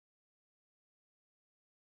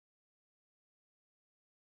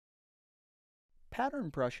Pattern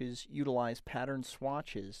brushes utilize pattern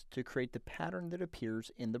swatches to create the pattern that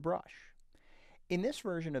appears in the brush. In this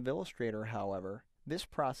version of Illustrator, however, this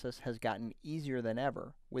process has gotten easier than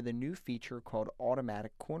ever with a new feature called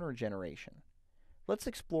automatic corner generation. Let's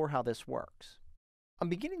explore how this works. I'm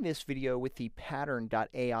beginning this video with the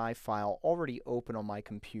pattern.ai file already open on my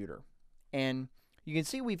computer. And you can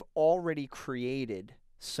see we've already created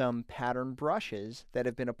some pattern brushes that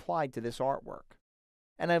have been applied to this artwork.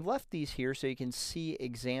 And I've left these here so you can see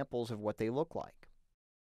examples of what they look like.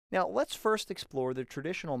 Now let's first explore the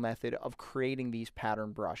traditional method of creating these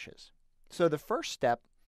pattern brushes. So the first step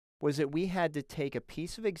was that we had to take a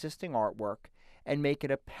piece of existing artwork and make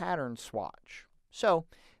it a pattern swatch. So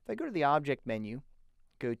if I go to the Object menu,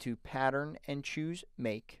 go to Pattern and choose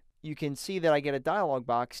Make, you can see that I get a dialog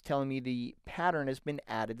box telling me the pattern has been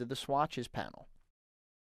added to the Swatches panel.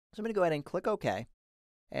 So I'm going to go ahead and click OK.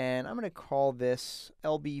 And I'm going to call this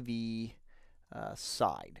LBV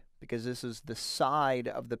side, because this is the side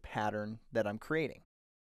of the pattern that I'm creating.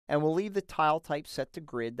 And we'll leave the tile type set to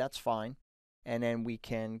grid, that's fine. And then we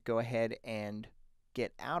can go ahead and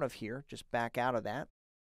get out of here, just back out of that.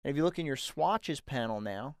 And if you look in your swatches panel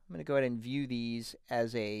now, I'm going to go ahead and view these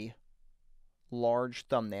as a large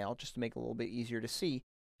thumbnail, just to make it a little bit easier to see.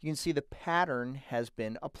 You can see the pattern has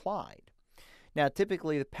been applied. Now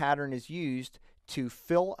typically the pattern is used to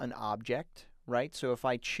fill an object, right? So if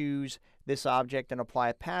I choose this object and apply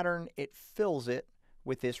a pattern, it fills it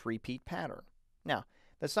with this repeat pattern. Now,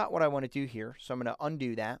 that's not what I want to do here, so I'm going to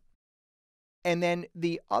undo that. And then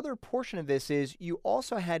the other portion of this is you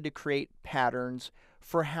also had to create patterns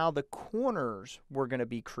for how the corners were going to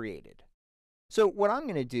be created. So what I'm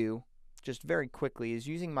going to do, just very quickly, is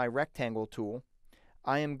using my rectangle tool,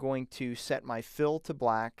 I am going to set my fill to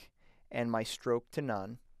black and my stroke to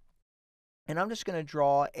none. And I'm just going to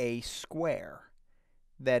draw a square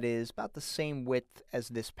that is about the same width as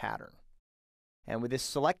this pattern. And with this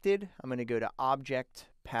selected, I'm going to go to Object,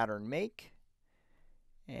 Pattern Make.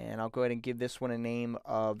 And I'll go ahead and give this one a name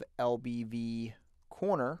of LBV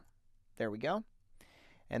Corner. There we go.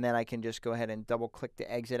 And then I can just go ahead and double click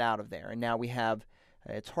to exit out of there. And now we have,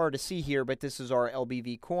 it's hard to see here, but this is our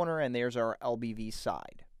LBV Corner and there's our LBV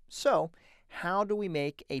side. So how do we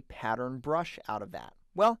make a pattern brush out of that?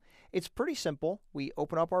 Well, it's pretty simple. We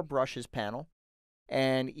open up our Brushes panel,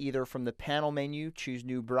 and either from the Panel menu, choose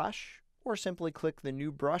New Brush, or simply click the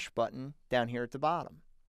New Brush button down here at the bottom.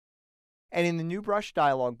 And in the New Brush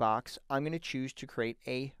dialog box, I'm going to choose to create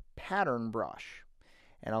a pattern brush.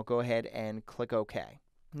 And I'll go ahead and click OK.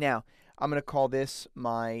 Now, I'm going to call this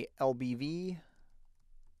my LBV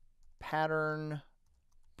Pattern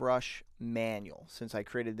Brush Manual, since I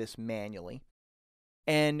created this manually.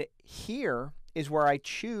 And here is where I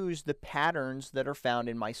choose the patterns that are found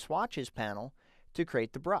in my swatches panel to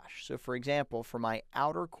create the brush. So for example, for my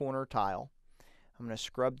outer corner tile, I'm going to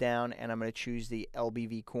scrub down and I'm going to choose the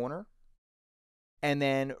LBV corner. And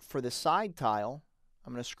then for the side tile,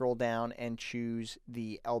 I'm going to scroll down and choose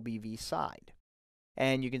the LBV side.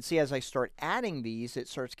 And you can see as I start adding these, it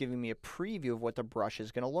starts giving me a preview of what the brush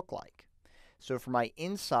is going to look like. So for my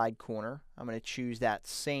inside corner, I'm going to choose that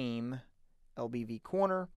same LBV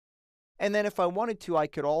corner. And then if I wanted to, I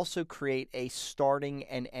could also create a starting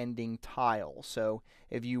and ending tile. So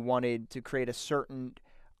if you wanted to create a certain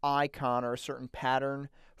icon or a certain pattern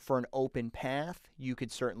for an open path, you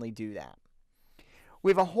could certainly do that.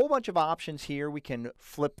 We have a whole bunch of options here. We can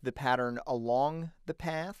flip the pattern along the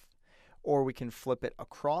path, or we can flip it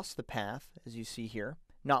across the path, as you see here.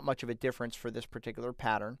 Not much of a difference for this particular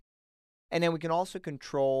pattern. And then we can also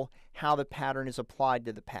control how the pattern is applied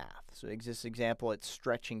to the path. So in this example, it's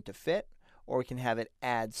stretching to fit, or we can have it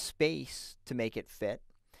add space to make it fit.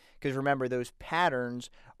 Because remember, those patterns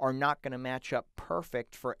are not going to match up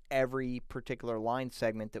perfect for every particular line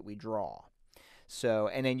segment that we draw. So,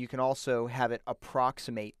 and then you can also have it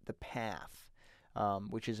approximate the path,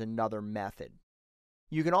 which is another method.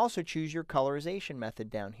 You can also choose your colorization method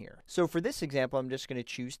down here. So for this example, I'm just going to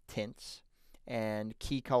choose tints. And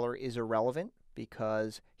key color is irrelevant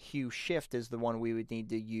because hue shift is the one we would need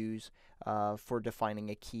to use for defining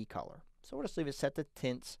a key color. So we'll just leave it set to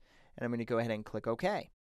tints, and I'm going to go ahead and click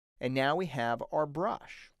OK. And now we have our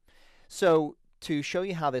brush. So to show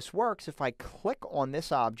you how this works, if I click on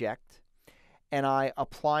this object and I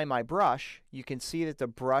apply my brush, you can see that the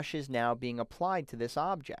brush is now being applied to this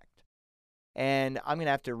object. And I'm going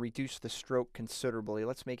to have to reduce the stroke considerably.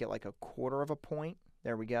 Let's make it like 1/4 of a point.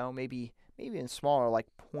 There we go. Maybe even smaller, like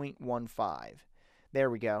 0.15. There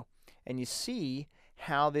we go. And you see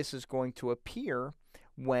how this is going to appear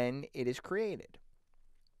when it is created.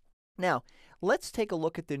 Now, let's take a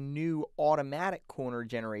look at the new automatic corner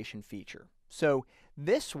generation feature. So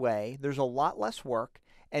this way, there's a lot less work,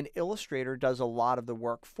 and Illustrator does a lot of the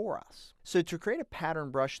work for us. So to create a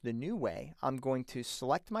pattern brush the new way, I'm going to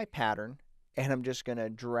select my pattern, and I'm just going to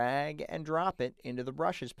drag and drop it into the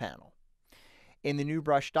Brushes panel. In the New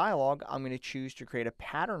Brush dialog, I'm going to choose to create a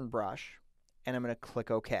pattern brush, and I'm going to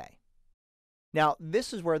click OK. Now,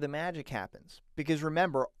 this is where the magic happens, because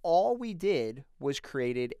remember, all we did was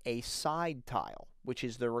created a side tile, which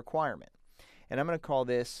is the requirement. And I'm going to call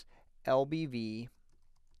this LBV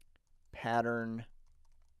Pattern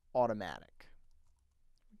Automatic.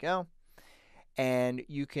 There we go. And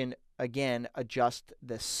you can, again, adjust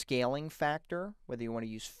the scaling factor, whether you want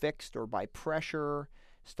to use fixed or by pressure,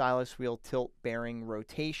 stylus wheel tilt, bearing,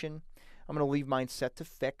 rotation. I'm going to leave mine set to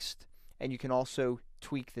fixed, and you can also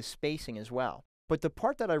tweak the spacing as well. But the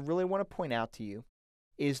part that I really want to point out to you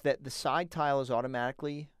is that the side tile is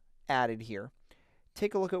automatically added here.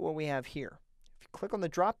 Take a look at what we have here. If you click on the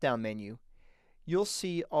drop-down menu, you'll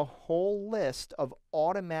see a whole list of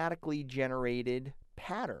automatically generated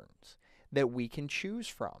patterns that we can choose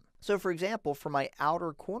from. So for example, for my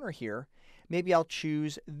outer corner here, maybe I'll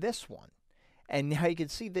choose this one. And now you can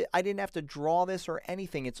see that I didn't have to draw this or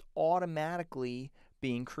anything. It's automatically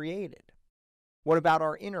being created. What about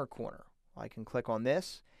our inner corner? Well, I can click on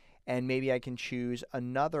this, and maybe I can choose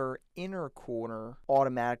another inner corner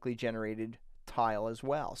automatically generated tile as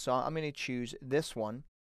well. So I'm going to choose this one.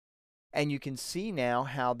 And you can see now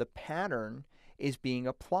how the pattern is being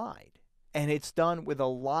applied. And it's done with a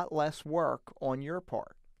lot less work on your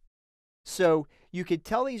part. So you could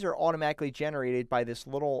tell these are automatically generated by this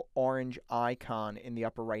little orange icon in the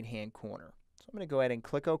upper right-hand corner. So I'm going to go ahead and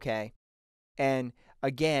click OK. And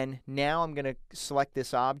again, now I'm going to select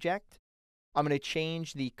this object. I'm going to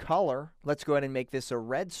change the color. Let's go ahead and make this a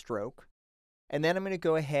red stroke. And then I'm going to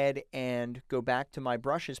go ahead and go back to my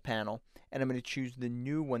brushes panel, and I'm going to choose the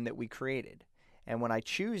new one that we created. And when I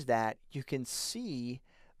choose that, you can see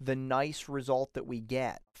the nice result that we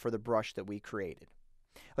get for the brush that we created.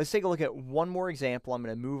 Let's take a look at one more example. I'm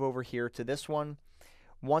going to move over here to this one.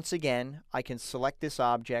 Once again, I can select this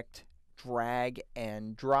object, drag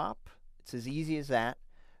and drop. It's as easy as that.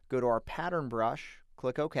 Go to our pattern brush,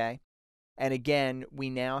 click OK. And again, we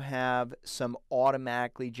now have some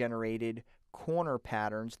automatically generated corner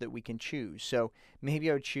patterns that we can choose. So maybe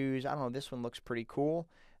I would choose, I don't know, this one looks pretty cool,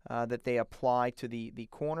 that they apply to the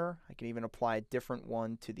corner. I can even apply a different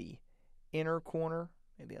one to the inner corner.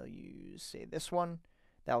 Maybe I'll use, say, this one.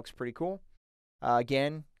 That looks pretty cool.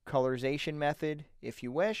 Again, colorization method if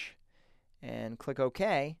you wish, and click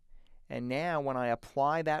OK. And now when I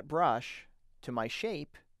apply that brush to my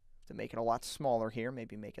shape, to make it a lot smaller here,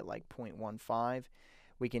 maybe make it like 0.15,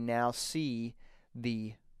 we can now see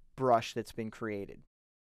the brush that's been created.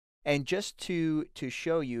 And just to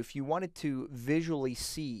show you, if you wanted to visually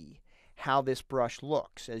see how this brush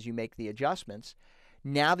looks as you make the adjustments,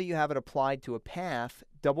 now that you have it applied to a path,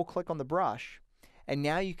 double click on the brush, and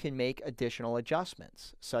now you can make additional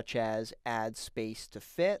adjustments, such as add space to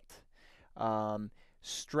fit,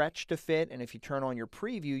 stretch to fit, and if you turn on your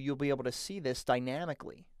preview, you'll be able to see this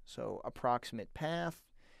dynamically. So approximate path,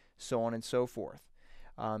 so on and so forth.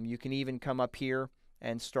 You can even come up here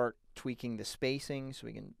and start tweaking the spacing, so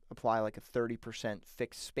we can apply like a 30%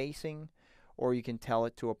 fixed spacing, or you can tell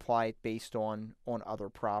it to apply it based on other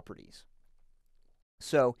properties.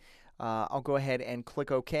 So I'll go ahead and click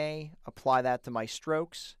OK, apply that to my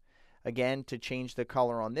strokes. Again, to change the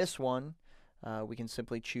color on this one, we can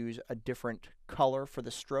simply choose a different color for the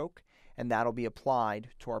stroke, and that'll be applied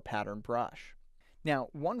to our pattern brush. Now,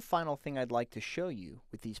 one final thing I'd like to show you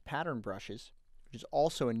with these pattern brushes, which is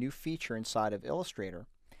also a new feature inside of Illustrator,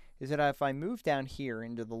 is that if I move down here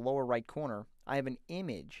into the lower right corner, I have an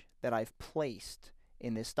image that I've placed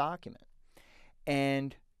in this document.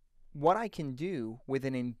 And what I can do with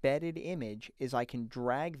an embedded image is I can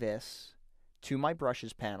drag this to my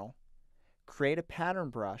brushes panel, create a pattern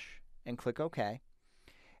brush, and click OK.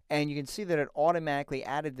 And you can see that it automatically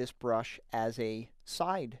added this brush as a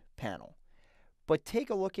side panel. But take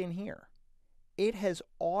a look in here. It has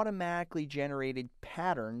automatically generated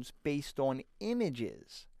patterns based on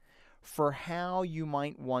images for how you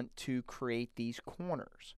might want to create these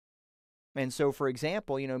corners. And so, for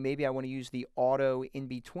example, maybe I want to use the auto in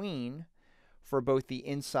between for both the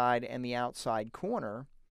inside and the outside corner.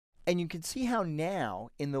 And you can see how now,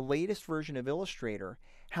 in the latest version of Illustrator,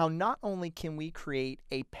 how not only can we create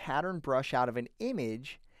a pattern brush out of an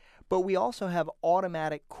image, but we also have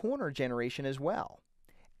automatic corner generation as well.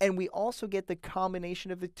 And we also get the combination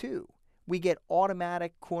of the two. We get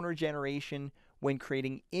automatic corner generation when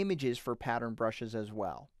creating images for pattern brushes as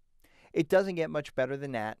well. It doesn't get much better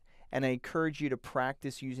than that. and I encourage you to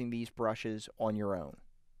practice using these brushes on your own.